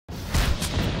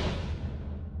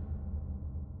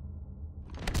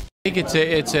I think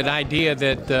it's an idea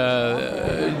that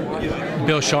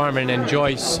Bill Sharman and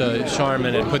Joyce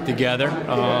Sharman had put together,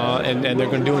 and they're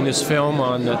going to do this film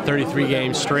on the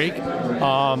 33-game streak.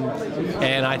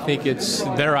 And I think it's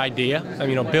their idea. I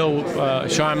mean, Bill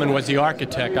Sharman was the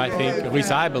architect, I think, at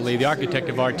least I believe, the architect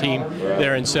of our team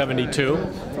there in '72.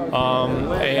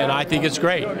 And I think it's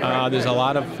great. There's a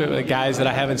lot of guys that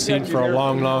I haven't seen for a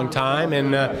long, long time,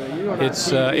 and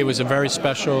it was a very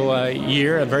special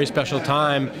year, a very special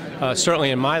time, certainly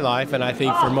in my life, and I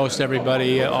think for most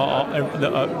everybody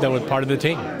that was part of the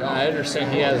team. I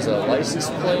understand he has a license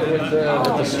plate with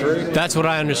the streak. That's what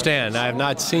I understand. I have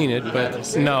not seen it,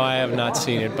 but no, I have not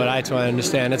seen it, but that's what I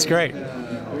understand. It's great.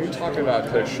 When you're talking about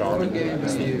Coach Sharman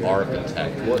as the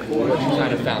architect, what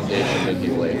kind of foundation did he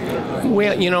lay for?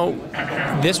 Well,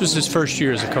 this was his first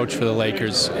year as a coach for the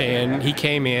Lakers, and he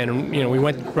came in, and we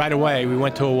went right away. We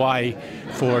went to Hawaii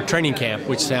for training camp,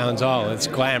 which sounds it's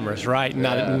glamorous, right?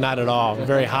 Not at all.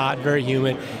 Very hot, very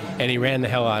humid, and he ran the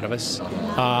hell out of us.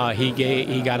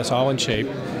 He got us all in shape.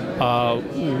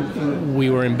 We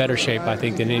were in better shape, I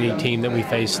think, than any team that we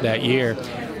faced that year.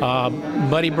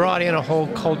 But he brought in a whole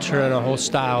culture and a whole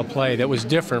style of play that was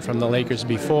different from the Lakers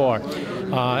before.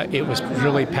 It was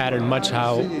really patterned much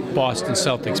how Boston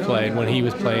Celtics played when he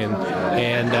was playing,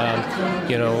 and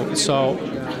so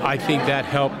I think that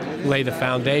helped lay the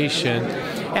foundation.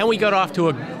 And we got off to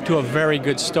a very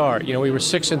good start. We were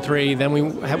 6-3. Then we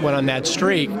went on that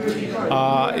streak.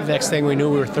 Next thing we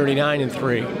knew, we were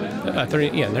 39-3.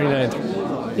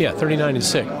 39-3. Yeah,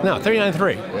 39-6. No,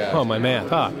 39-3. Yeah. Oh, my math.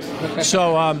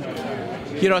 So,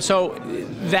 so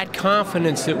that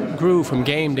confidence that grew from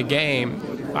game to game,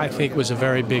 I think, was a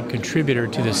very big contributor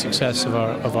to the success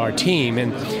of our team.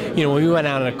 And when we went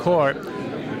out on the court,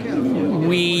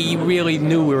 we really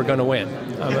knew we were going to win.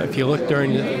 If you look look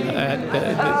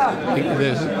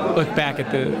back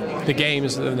at the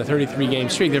games in the 33-game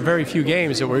streak, there are very few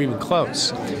games that were even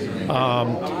close.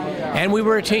 And we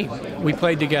were a team. We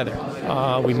played together.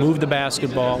 We moved the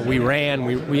basketball. We ran.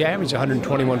 We averaged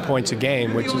 121 points a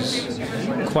game, which is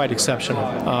quite exceptional.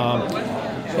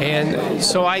 And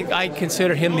so I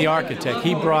consider him the architect.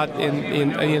 He brought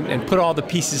in and put all the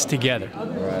pieces together.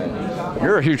 Right.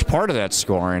 You're a huge part of that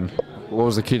scoring. What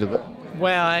was the key to that?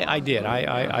 Well, I did.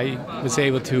 I was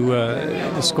able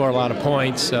to score a lot of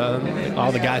points.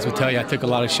 All the guys would tell you I took a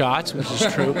lot of shots, which is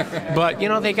true. But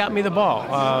they got me the ball,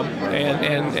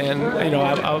 and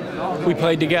we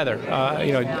played together.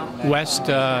 West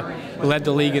led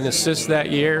the league in assists that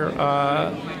year,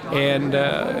 and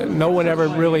no one ever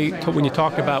really, when you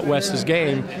talked about West's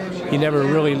game, he never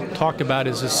really talked about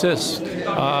his assists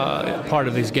part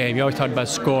of his game. You always talked about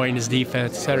scoring, his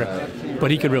defense, etc. But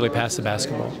he could really pass the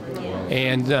basketball.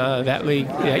 And that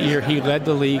year, he led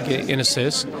the league in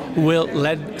assists. Will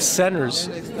led centers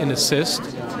in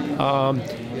assists, so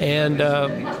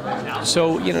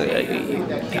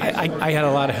I had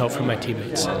a lot of help from my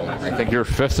teammates. I think you're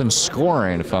fifth in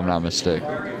scoring, if I'm not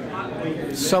mistaken.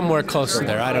 Somewhere close to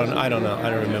there. I don't know. I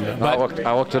don't remember. But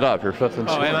I looked it up. You're fifth in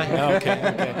scoring. Oh, am I? Oh,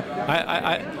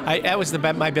 okay. That was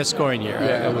my best scoring year.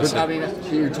 Yeah, but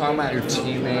you're talking about your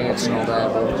teammates and all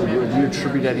that. Do you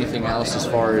attribute anything else as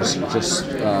far as just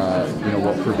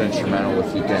what proved instrumental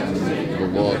with you getting the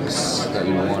looks that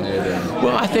you wanted?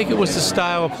 Well, I think it was the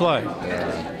style of play,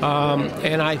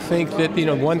 and I think that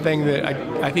one thing that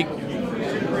I think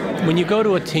when you go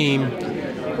to a team,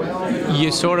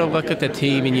 you sort of look at the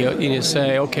team and you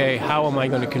say, okay, how am I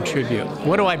going to contribute?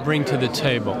 What do I bring to the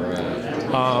table?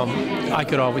 I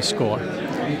could always score.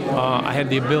 I had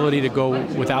the ability to go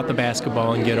without the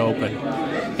basketball and get open.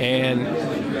 And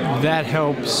that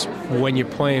helps when you're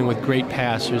playing with great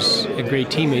passers and great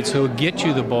teammates who will get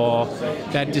you the ball.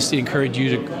 That just encourages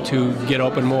you to get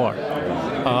open more.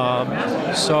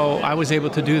 So I was able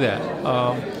to do that.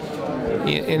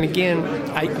 And again,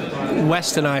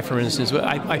 West and I, for instance,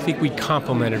 I think we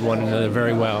complemented one another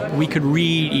very well. We could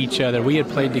read each other. We had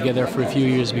played together for a few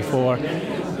years before,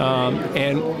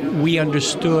 and we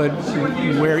understood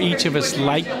where each of us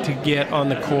liked to get on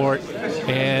the court,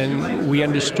 and we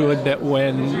understood that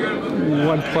when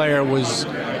one player was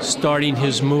starting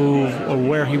his move or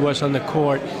where he was on the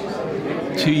court,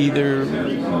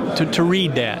 to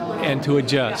read that and to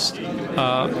adjust.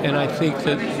 And I think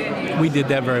that we did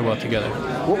that very well together.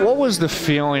 What was the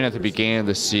feeling at the beginning of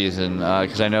the season?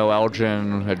 Because I know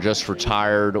Elgin had just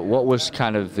retired. What was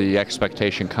kind of the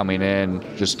expectation coming in,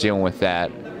 just dealing with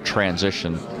that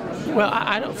transition?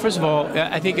 Well, first of all,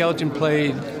 I think Elgin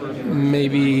played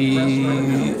maybe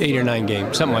 8 or 9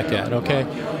 games, something like that, okay?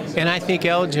 And I think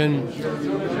Elgin,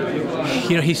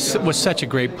 he was such a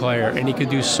great player, and he could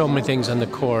do so many things on the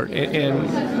court.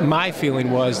 And my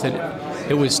feeling was that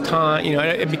it was time. You know,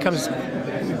 it becomes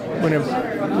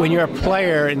when you're a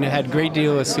player and had a great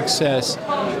deal of success,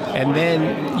 and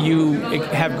then you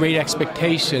have great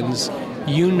expectations.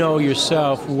 You know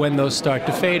yourself when those start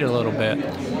to fade a little bit.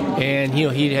 And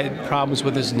he had problems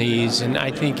with his knees, and I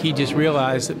think he just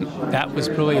realized that was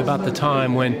really about the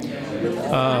time when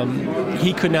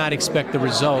he could not expect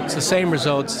the same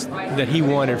results that he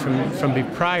wanted from the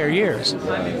prior years.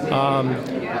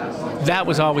 That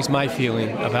was always my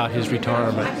feeling about his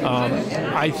retirement.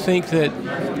 I think that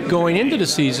going into the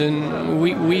season,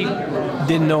 we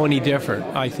didn't know any different.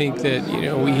 I think that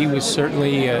he was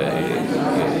certainly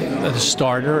the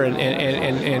starter and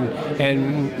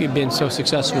he'd been so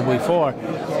successful before,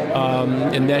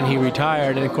 and then he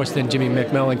retired, and of course then Jimmy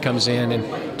McMillan comes in,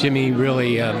 and Jimmy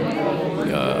really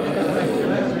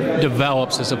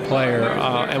develops as a player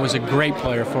and was a great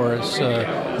player for us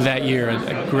that year,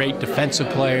 a great defensive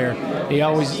player. He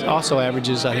always also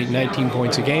averages, I think, 19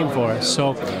 points a game for us.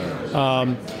 So,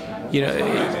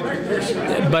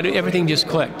 but everything just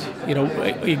clicked.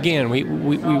 Again,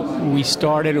 we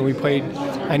started and we played.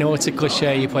 I know it's a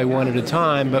cliche, you play one at a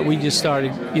time, but we just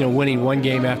started, winning one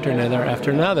game after another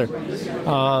after another,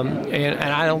 and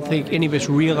I don't think any of us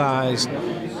realized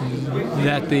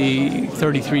that the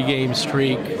 33-game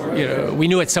streak. We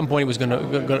knew at some point we're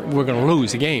going to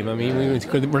lose the game. I mean,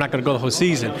 we're not going to go the whole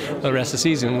season, the rest of the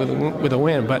season with a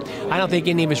win. But I don't think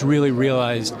any of us really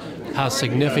realized how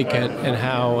significant and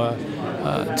how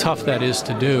tough that is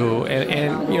to do.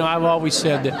 And I've always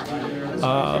said that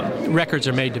records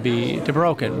are made to be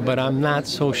broken, but I'm not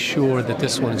so sure that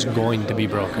this one's going to be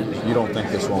broken. You don't think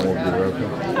this one will be broken?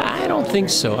 I don't think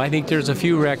so. I think there's a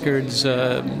few records.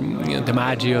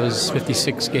 DiMaggio's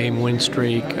 56-game win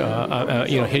streak,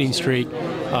 hitting streak.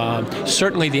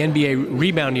 Certainly, the NBA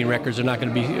rebounding records are not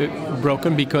going to be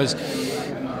broken because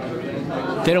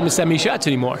they don't miss that many shots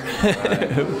anymore.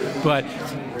 But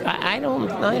I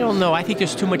don't know. I think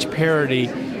there's too much parity.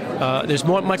 There's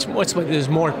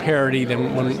more parity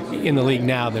than in the league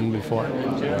now than before.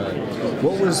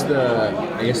 What was the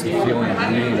feeling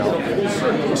leading up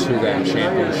to that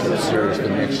championship series, the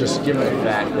Knicks, just given the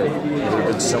fact that there had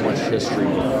been so much history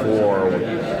before when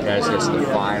guys get to the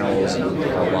finals and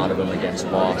a lot of them against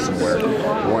Boston where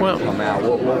one come out?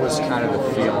 What was kind of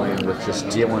the feeling with just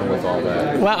dealing with all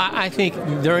that? Well, I think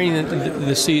during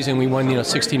the season we won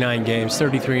 69 games,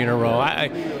 33 in a row.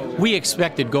 We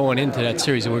expected going into that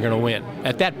series that we were going to win.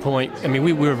 At that point, I mean,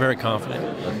 we were very confident.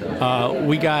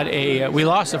 We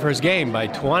lost the first game by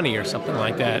 20 or something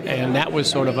like that, and that was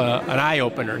sort of an eye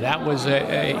opener. That was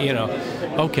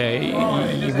okay,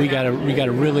 we got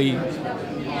to really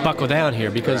buckle down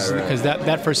here because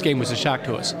that first game was a shock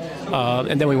to us,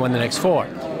 and then we won the next four.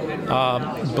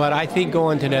 But I think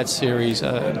going to that series,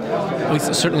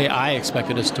 certainly I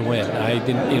expected us to win. I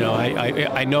didn't,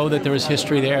 I know that there was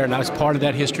history there, and I was part of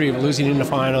that history of losing in the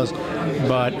finals.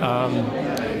 But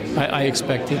I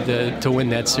expected to win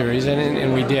that series,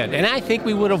 and we did. And I think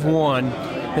we would have won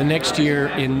the next year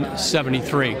in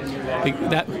 '73.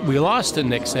 We lost the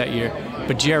Knicks that year,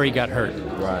 but Jerry got hurt.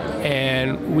 Right.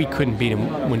 And we couldn't beat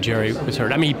him when Jerry was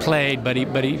hurt. I mean, he played, but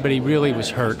he really was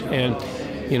hurt. And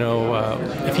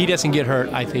if he doesn't get hurt,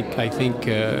 I think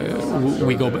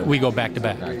we go back to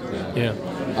back. Yeah.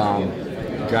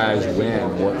 Guys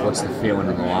win. What's the feeling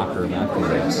in the locker room after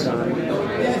this?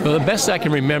 Well, the best I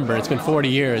can remember, it's been 40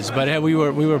 years, but we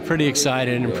were pretty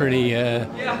excited and pretty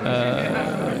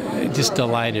just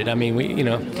delighted. I mean,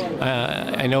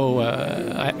 I know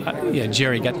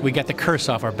Jerry we got the curse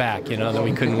off our back, that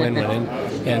we couldn't win one,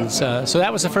 and so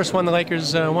that was the first one the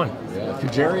Lakers won. Yeah.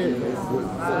 Jerry,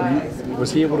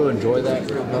 was he able to enjoy that?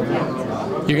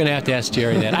 You're going to have to ask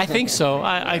Jerry that. I think so.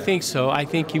 I think so. I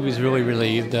think he was really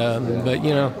relieved. But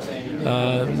you're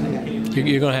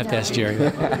going to have to ask Jerry.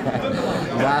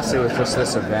 Lastly, with just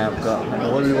this event,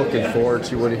 what are you looking forward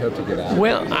to? What do you hope to get out of it?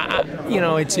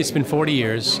 Well, it's been 40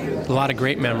 years, a lot of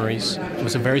great memories. It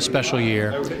was a very special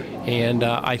year, and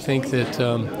I think that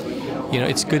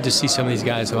it's good to see some of these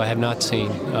guys who I have not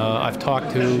seen. I've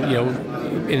talked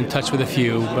to, in touch with a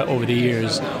few, but over the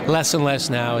years, less and less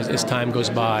now as time goes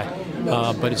by.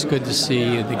 But it's good to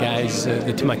see the guys,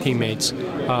 my teammates.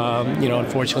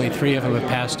 Unfortunately, 3 of them have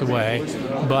passed away,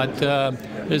 but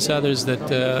there's others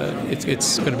that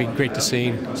it's going to be great to see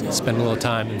and spend a little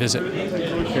time and visit.